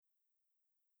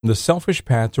The Selfish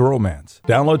Path to Romance.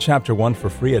 Download Chapter 1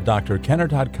 for free at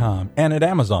drkenner.com and at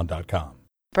amazon.com.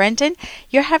 Brendan,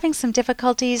 you're having some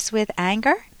difficulties with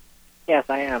anger? Yes,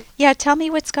 I am. Yeah, tell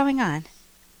me what's going on.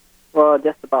 Well,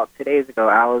 just about 2 days ago,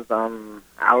 I was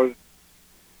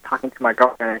talking to my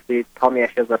girlfriend, and she told me that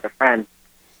she was with a friend.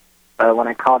 But when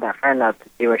I called that friend up to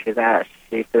see where she's at,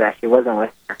 she said that she wasn't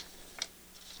with her.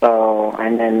 So,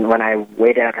 and then when I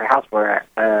waited at her house for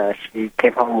her, she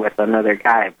came home with another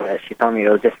guy, but she told me it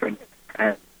was just for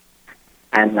friends.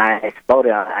 And I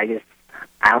exploded. I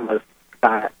almost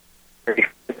got pretty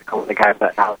physical with the guy,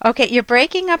 but Okay, you're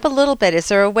breaking up a little bit. Is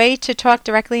there a way to talk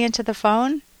directly into the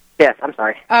phone? Yes, I'm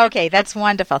sorry. Okay, that's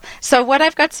wonderful. So what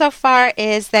I've got so far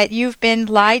is that you've been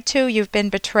lied to, you've been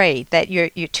betrayed, that you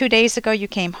 2 days ago you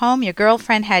came home, your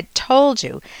girlfriend had told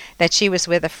you that she was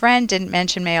with a friend, didn't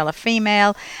mention male or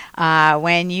female.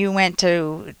 When you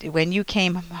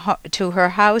came to her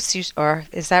house, or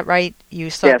is that right? You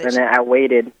saw yes, and then I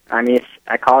waited. I mean,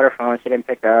 I called her phone, she didn't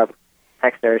pick up.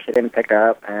 Texted her, she didn't pick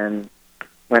up. And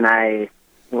when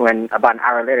about an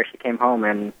hour later, she came home,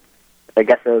 and I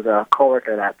guess it was a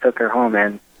coworker that took her home,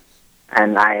 and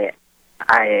I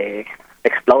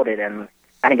exploded, and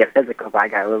I didn't get physical, but I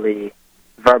got really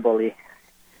verbally,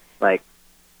 I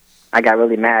got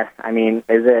really mad. I mean,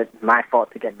 is it my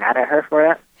fault to get mad at her for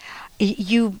that?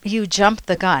 You jumped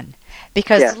the gun,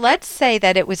 because Let's say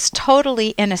that it was totally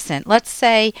innocent. Let's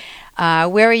say,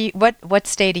 where are you? What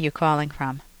state are you calling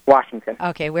from? Washington.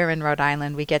 Okay, we're in Rhode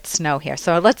Island. We get snow here.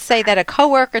 So let's say that a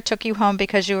coworker took you home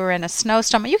because you were in a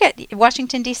snowstorm. You get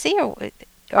Washington, D.C. or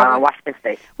Washington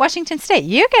State. Washington State.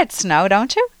 You get snow,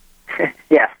 don't you?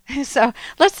 Yes. So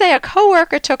let's say a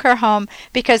coworker took her home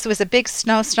because it was a big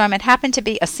snowstorm. It happened to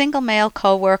be a single male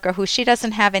coworker who she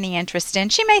doesn't have any interest in.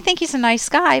 She may think he's a nice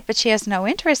guy, but she has no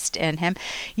interest in him.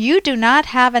 You do not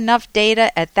have enough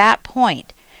data at that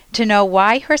point to know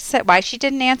why she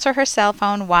didn't answer her cell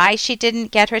phone, why she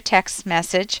didn't get her text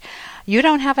message. You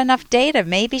don't have enough data.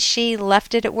 Maybe she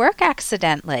left it at work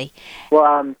accidentally.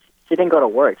 Well, she didn't go to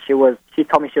work. She told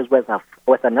me she was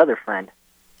with another friend.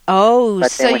 Oh,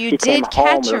 but so you did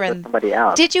catch her in somebody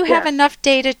else. Did you have enough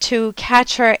data to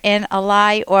catch her in a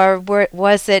lie, or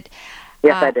was it?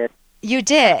 Yes, I did. You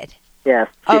did. Yes,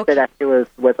 she said that she was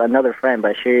with another friend,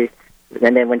 but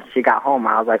and then when she got home,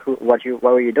 I was like, what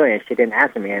were you doing? And she didn't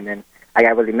answer me, and then I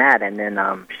got really mad, and then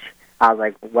I was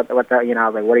like, I was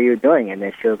like, what are you doing? And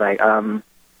then she was like, I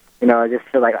just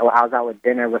feel like I was out with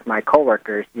dinner with my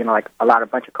coworkers, like a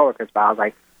bunch of coworkers, but I was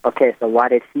like, okay, so why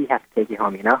did he have to take you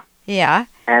home, Yeah.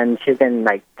 And she's been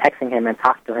texting him and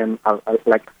talked to him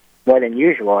more than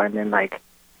usual, and then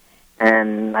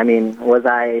and I mean, was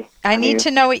I? I need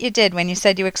to know what you did when you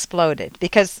said you exploded,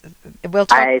 because we'll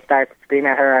talk. I started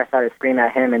screaming at her. I started screaming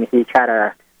at him, and he tried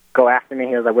to go after me.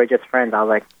 He was like, "We're just friends." I was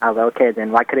like, "Okay,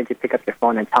 then why couldn't you pick up your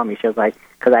phone and tell me?" She was like,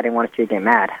 "Because I didn't want you to get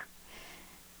mad."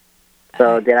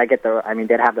 So did I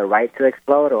have the right to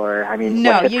explode, or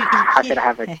no? How should I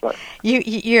have explode?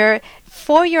 You're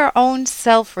for your own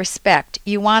self-respect.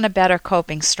 You want a better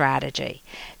coping strategy,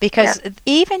 because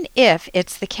even if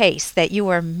it's the case that you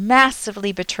were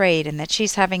massively betrayed and that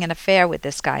she's having an affair with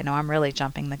this guy, no, I'm really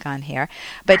jumping the gun here.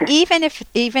 But even if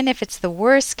it's the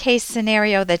worst case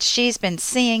scenario that she's been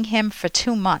seeing him for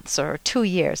 2 months or 2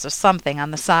 years or something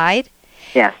on the side,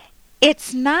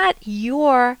 it's not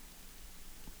your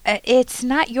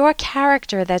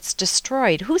character that's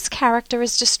destroyed. Whose character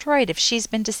is destroyed if she's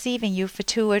been deceiving you for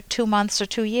 2 months or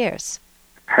 2 years?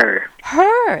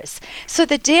 Hers. So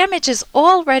the damage is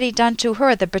already done to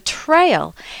her, the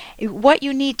betrayal. What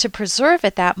you need to preserve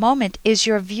at that moment is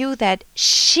your view that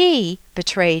she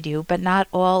betrayed you, but not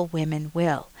all women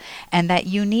will. And that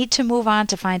you need to move on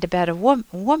to find a better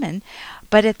woman.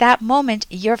 But at that moment,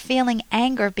 you're feeling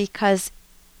anger because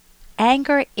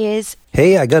anger is...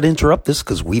 Hey, I got to interrupt this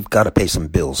because we've got to pay some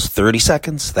bills. 30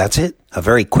 seconds, that's it. A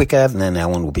very quick ad, and then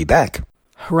Ellen will be back.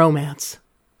 Romance.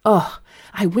 Ugh,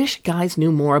 I wish guys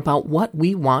knew more about what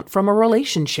we want from a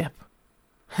relationship.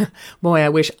 Boy, I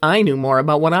wish I knew more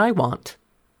about what I want.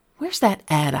 Where's that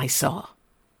ad I saw?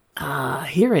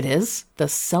 Here it is. The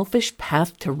Selfish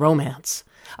Path to Romance.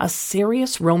 A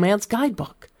serious romance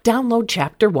guidebook. Download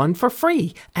Chapter 1 for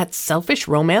free at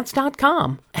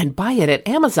selfishromance.com and buy it at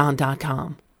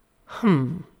amazon.com.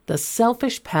 The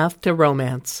Selfish Path to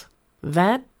Romance.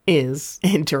 That is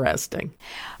interesting.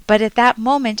 But at that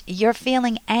moment, you're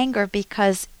feeling anger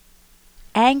because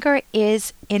anger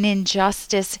is an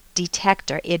injustice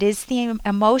detector. It is the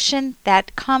emotion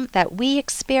that we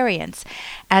experience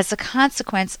as a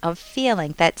consequence of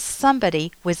feeling that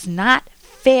somebody was not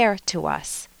fair to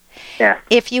us. Yeah.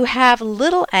 If you have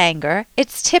little anger,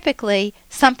 it's typically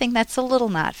something that's a little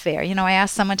not fair. You know, I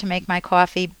asked someone to make my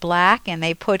coffee black, and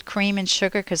they put cream and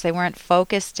sugar because they weren't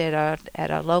focused at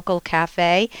a local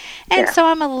cafe, and so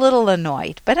I'm a little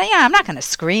annoyed. But I'm not going to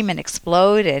scream and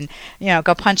explode and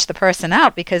go punch the person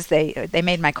out because they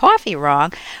made my coffee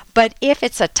wrong. But if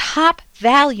it's a top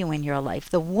value in your life,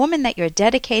 the woman that you're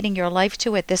dedicating your life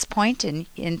to at this point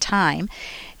in time,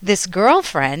 this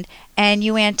girlfriend, and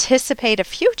you anticipate a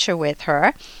future with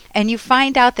her, and you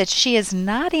find out that she is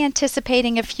not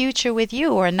anticipating a future with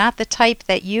you, or not the type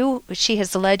that she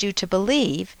has led you to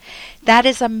believe, that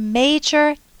is a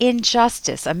major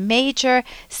injustice, a major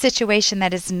situation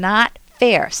that is not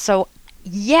fair. So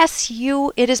yes,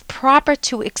 it is proper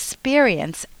to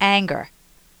experience anger,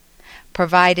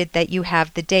 provided that you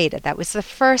have the data. That was the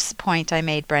first point I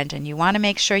made, Brendan. You want to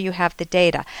make sure you have the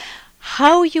data.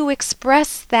 How you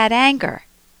express that anger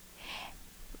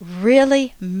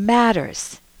really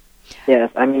matters.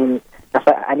 Yes, I mean, that's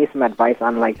why I need some advice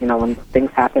on, when things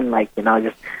happen,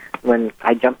 just when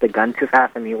I jump the gun too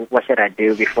fast. I mean, what should I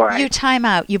do before You time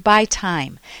out. You buy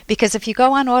time. Because if you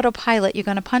go on autopilot, you're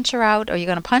going to punch her out, or you're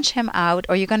going to punch him out,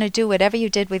 or you're going to do whatever you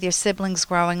did with your siblings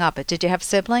growing up. Did you have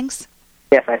siblings?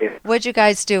 Yes, I do. What'd you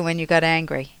guys do when you got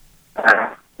angry?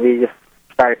 We just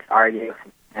started to argue,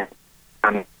 and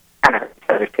kind of hurt each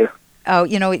other too. Oh,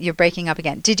 you're breaking up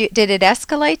again. Did it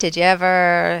escalate? Did you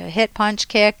ever hit, punch,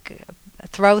 kick,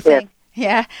 throw thing?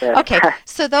 Yeah. Okay.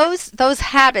 So those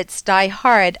habits die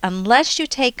hard unless you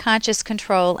take conscious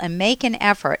control and make an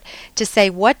effort to say,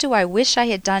 what do I wish I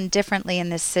had done differently in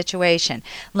this situation?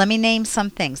 Let me name some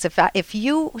things. If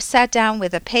you sat down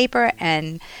with a paper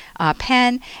and a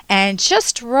pen and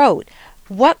just wrote,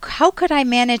 how could I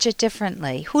manage it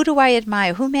differently? Who do I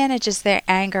admire? Who manages their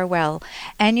anger well?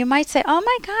 And you might say, oh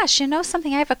my gosh,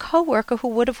 something, I have a coworker who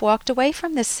would have walked away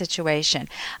from this situation.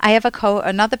 I have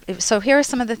so here are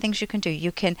some of the things you can do.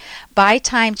 You can buy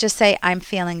time, just say, I'm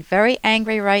feeling very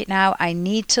angry right now. I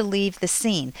need to leave the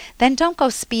scene. Then don't go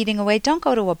speeding away. Don't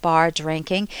go to a bar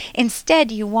drinking.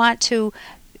 Instead, you want to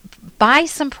buy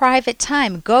some private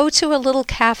time. Go to a little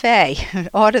cafe.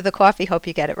 Order the coffee. Hope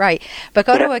you get it right. But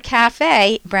go to a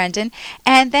cafe, Brendan,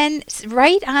 and then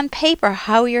write on paper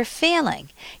how you're feeling.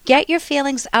 Get your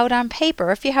feelings out on paper.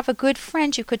 If you have a good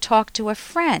friend, you could talk to a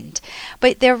friend.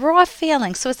 But they're raw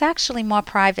feelings, so it's actually more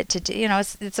private to do.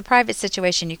 It's a private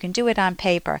situation. You can do it on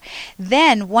paper.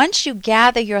 Then, once you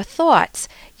gather your thoughts,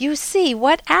 you see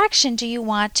what action do you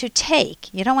want to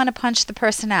take. You don't want to punch the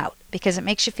person out, because it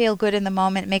makes you feel good in the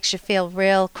moment. It makes you feel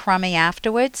real crummy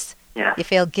afterwards. Yeah. You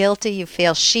feel guilty. You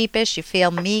feel sheepish. You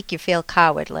feel meek. You feel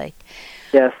cowardly.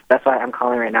 Yes, that's why I'm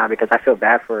calling right now, because I feel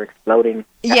bad for exploding.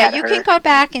 Yeah, you can go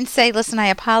back and say, listen, I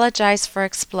apologize for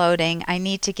exploding. I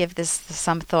need to give this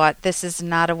some thought. This is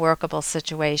not a workable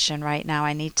situation right now.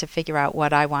 I need to figure out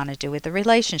what I want to do with the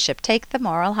relationship. Take the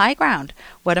moral high ground.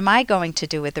 What am I going to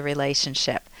do with the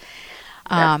relationship?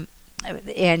 Yeah.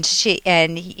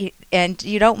 And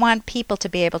you don't want people to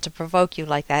be able to provoke you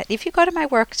like that. If you go to my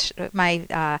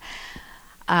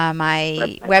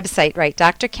website, right,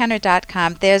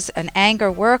 drkenner.com, there's an anger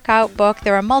workout book.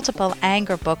 There are multiple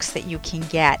anger books that you can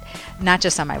get, not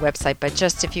just on my website, but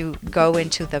just if you go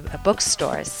into the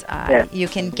bookstores, you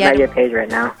can get. I'm at your page right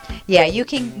now. Yeah, you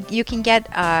can get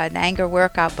an anger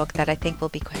workout book that I think will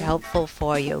be helpful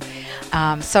for you.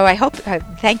 So I hope,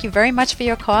 thank you very much for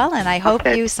your call, and I hope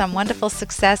you some wonderful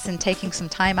success in taking some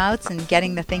time outs and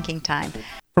getting the thinking time.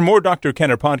 For more Dr.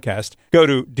 Kenner podcast, go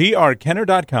to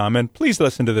drkenner.com and please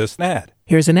listen to this ad.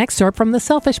 Here's an excerpt from The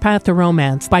Selfish Path to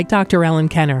Romance by Dr. Ellen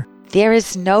Kenner. There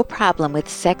is no problem with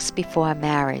sex before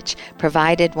marriage,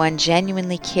 provided one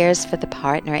genuinely cares for the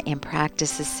partner and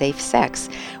practices safe sex.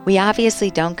 We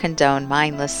obviously don't condone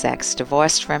mindless sex,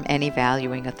 divorced from any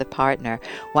valuing of the partner.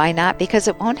 Why not? Because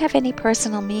it won't have any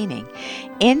personal meaning.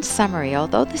 In summary,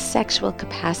 although the sexual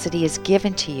capacity is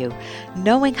given to you,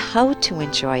 knowing how to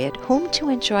enjoy it, whom to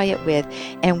enjoy it with,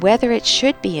 and whether it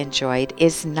should be enjoyed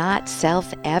is not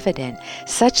self-evident.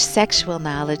 Such sexual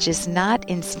knowledge is not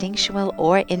instinctual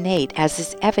or innate, as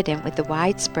is evident with the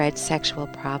widespread sexual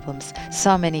problems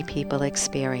so many people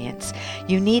experience.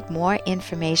 You need more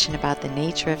information about the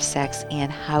nature of sex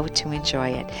and how to enjoy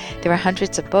it. There are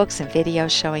hundreds of books and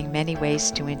videos showing many ways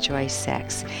to enjoy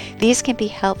sex. These can be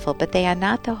helpful, but they are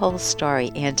not the whole story,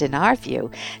 and in our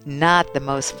view, not the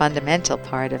most fundamental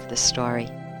part of the story.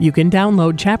 You can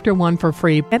download Chapter 1 for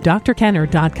free at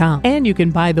drkenner.com, and you can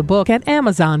buy the book at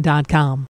amazon.com.